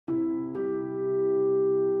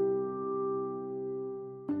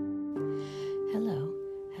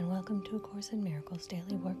Welcome to A Course in Miracles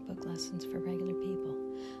Daily Workbook Lessons for Regular People.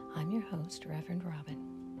 I'm your host, Reverend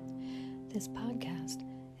Robin. This podcast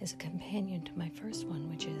is a companion to my first one,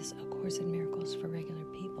 which is A Course in Miracles for Regular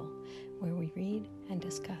People, where we read and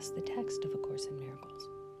discuss the text of A Course in Miracles.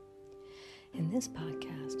 In this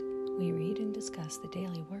podcast, we read and discuss the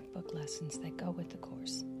daily workbook lessons that go with the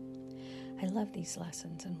Course. I love these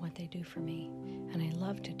lessons and what they do for me, and I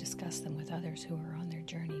love to discuss them with others who are on their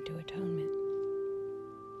journey to atonement.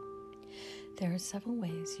 There are several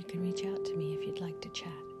ways you can reach out to me if you'd like to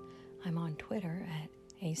chat. I'm on Twitter at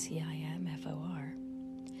ACIMFOR.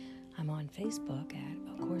 I'm on Facebook at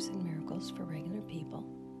A Course in Miracles for Regular People.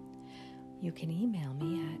 You can email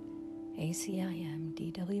me at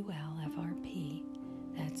ACIMDWLFRP.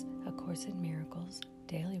 That's A Course in Miracles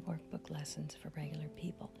Daily Workbook Lessons for Regular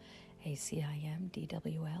People.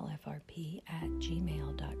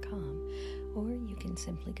 ACIMDWLFRP@gmail.com, or you can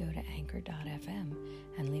simply go to anchor.fm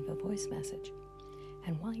and leave a voice message.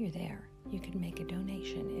 And while you're there, you can make a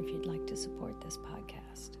donation if you'd like to support this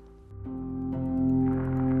podcast.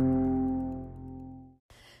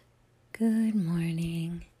 Good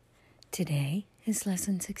morning. Today is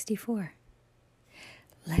Lesson 64.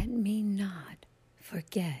 Let me not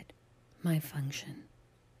forget my function.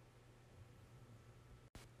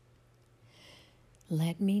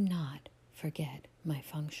 Let me not forget my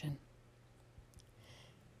function.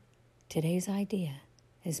 Today's idea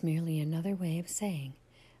is merely another way of saying,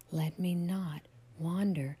 let me not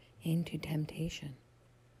wander into temptation.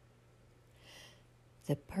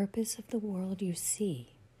 The purpose of the world you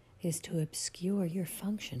see is to obscure your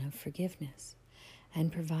function of forgiveness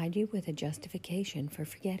and provide you with a justification for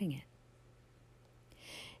forgetting it.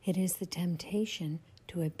 It is the temptation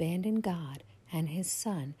to abandon God and His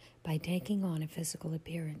Son by taking on a physical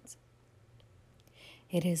appearance.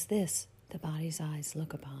 It is this the body's eyes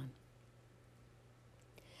look upon.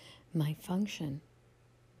 My function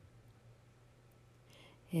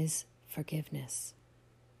is forgiveness.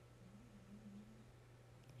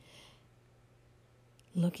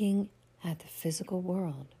 Looking at the physical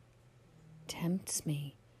world tempts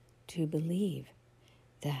me to believe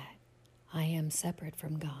that I am separate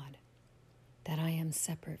from God, that I am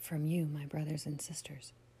separate from you, my brothers and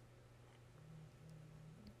sisters.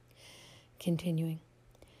 Continuing,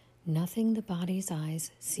 nothing the body's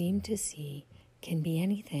eyes seem to see can be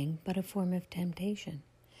anything but a form of temptation,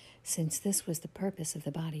 since this was the purpose of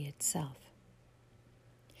the body itself.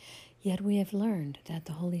 Yet we have learned that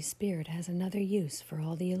the Holy Spirit has another use for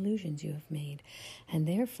all the illusions you have made, and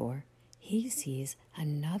therefore He sees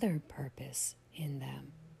another purpose in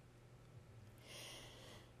them.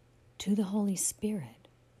 To the Holy Spirit,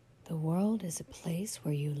 the world is a place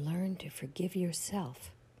where you learn to forgive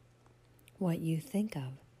yourself what you think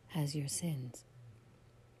of as your sins.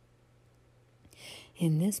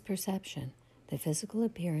 In this perception, the physical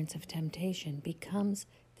appearance of temptation becomes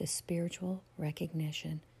the spiritual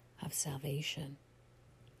recognition of salvation.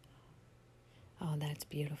 Oh, that's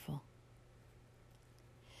beautiful.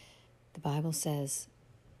 The Bible says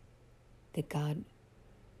that God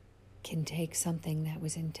can take something that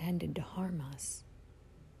was intended to harm us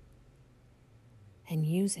and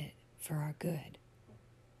use it for our good.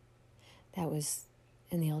 That was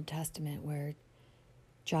in the Old Testament where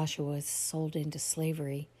Joshua was sold into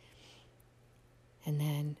slavery, and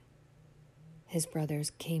then his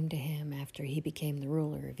brothers came to him after he became the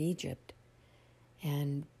ruler of Egypt,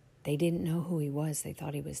 and they didn't know who he was. They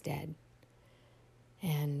thought he was dead.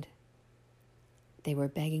 And they were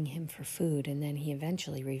begging him for food, and then he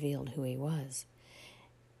eventually revealed who he was.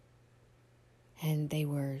 And they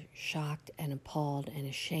were shocked and appalled and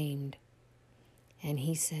ashamed. And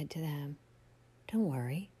he said to them, "Don't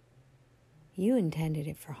worry. You intended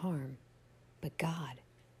it for harm, but God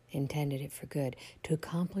intended it for good, to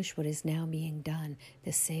accomplish what is now being done,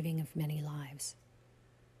 the saving of many lives."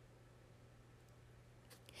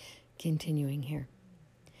 Continuing here.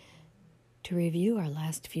 To review our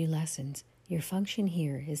last few lessons, your function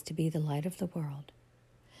here is to be the light of the world,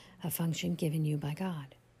 a function given you by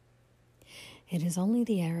God. It is only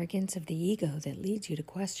the arrogance of the ego that leads you to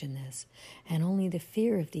question this, and only the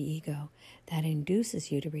fear of the ego that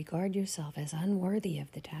induces you to regard yourself as unworthy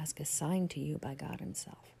of the task assigned to you by God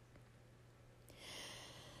Himself.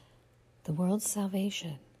 The world's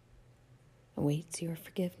salvation awaits your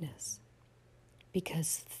forgiveness,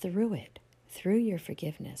 because through it, through your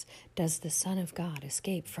forgiveness, does the Son of God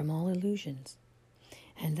escape from all illusions,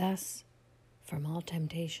 and thus from all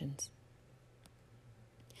temptations.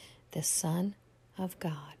 The Son of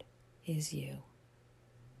God is you.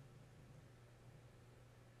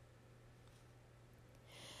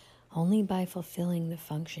 Only by fulfilling the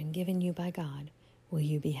function given you by God will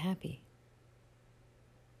you be happy?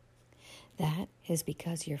 That is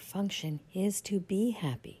because your function is to be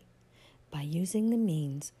happy by using the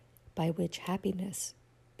means by which happiness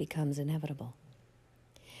becomes inevitable.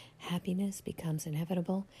 Happiness becomes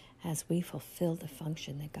inevitable as we fulfill the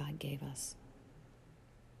function that God gave us.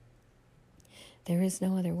 There is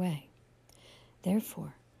no other way.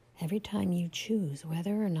 Therefore, every time you choose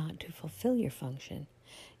whether or not to fulfill your function,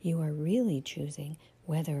 you are really choosing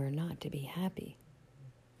whether or not to be happy.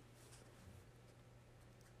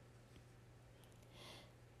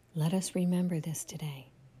 Let us remember this today.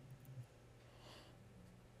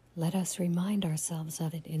 Let us remind ourselves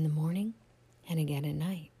of it in the morning and again at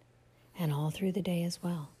night, and all through the day as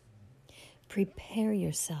well. Prepare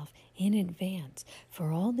yourself in advance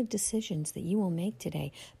for all the decisions that you will make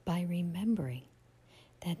today by remembering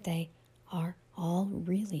that they are all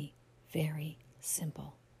really very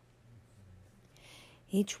simple.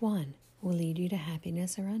 Each one will lead you to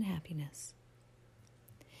happiness or unhappiness.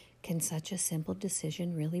 Can such a simple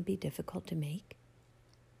decision really be difficult to make?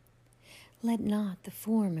 Let not the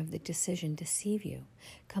form of the decision deceive you.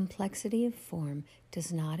 Complexity of form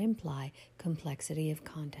does not imply complexity of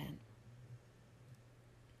content.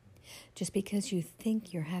 Just because you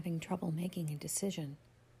think you're having trouble making a decision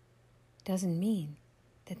doesn't mean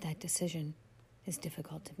that that decision is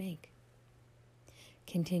difficult to make.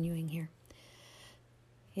 Continuing here.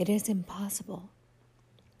 It is impossible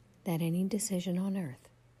that any decision on earth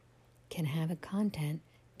can have a content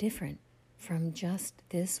different from just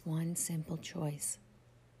this one simple choice.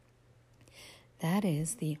 That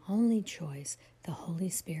is the only choice the Holy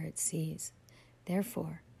Spirit sees.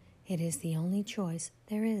 Therefore, it is the only choice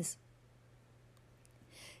there is.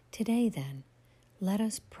 Today, then, let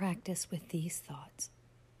us practice with these thoughts.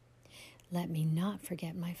 Let me not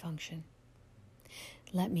forget my function.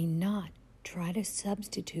 Let me not try to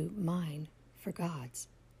substitute mine for God's.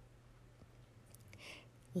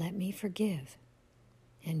 Let me forgive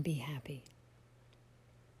and be happy.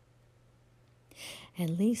 At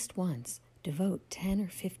least once, devote 10 or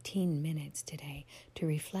 15 minutes today to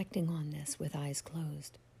reflecting on this with eyes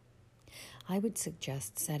closed. I would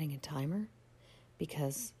suggest setting a timer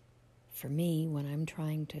because for me, when I'm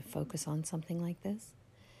trying to focus on something like this,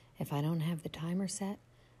 if I don't have the timer set,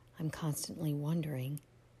 I'm constantly wondering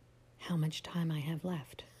how much time I have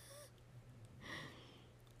left.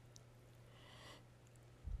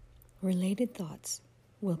 Related thoughts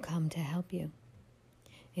will come to help you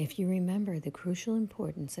if you remember the crucial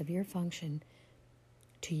importance of your function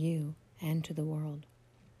to you and to the world.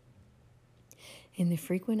 In the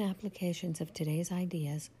frequent applications of today's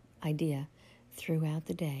idea throughout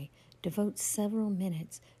the day, devote several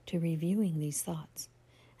minutes to reviewing these thoughts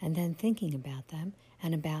and then thinking about them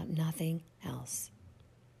and about nothing else.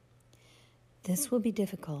 This will be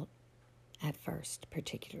difficult at first,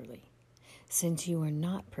 particularly, since you are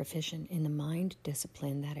not proficient in the mind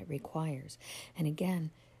discipline that it requires. And again,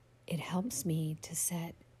 it helps me to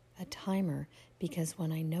set a timer because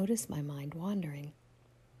when I notice my mind wandering,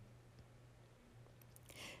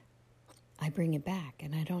 I bring it back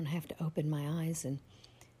and I don't have to open my eyes and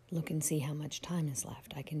look and see how much time is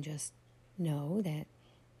left. I can just know that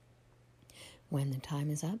when the time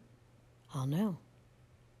is up, I'll know.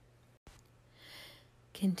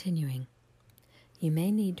 Continuing, you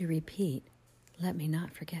may need to repeat, "Let me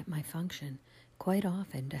not forget my function," quite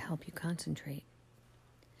often to help you concentrate.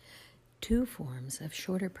 2 forms of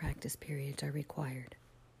shorter practice periods are required.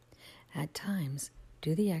 At times,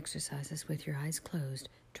 do the exercises with your eyes closed,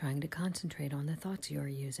 trying to concentrate on the thoughts you are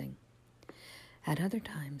using. At other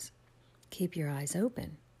times, keep your eyes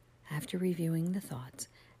open after reviewing the thoughts,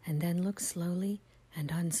 and then look slowly and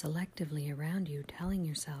unselectively around you, telling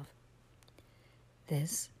yourself,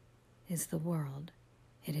 "This is the world.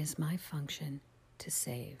 It is my function to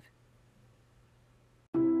save."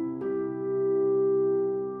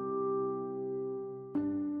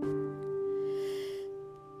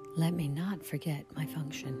 Let me not forget my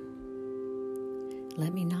function.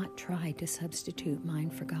 Let me not try to substitute mine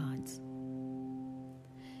for God's.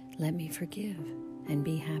 Let me forgive and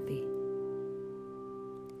be happy.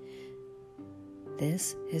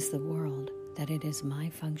 This is the world that it is my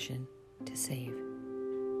function to save.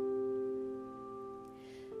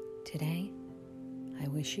 Today, I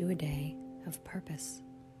wish you a day of purpose.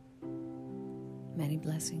 Many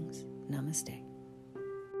blessings. Namaste.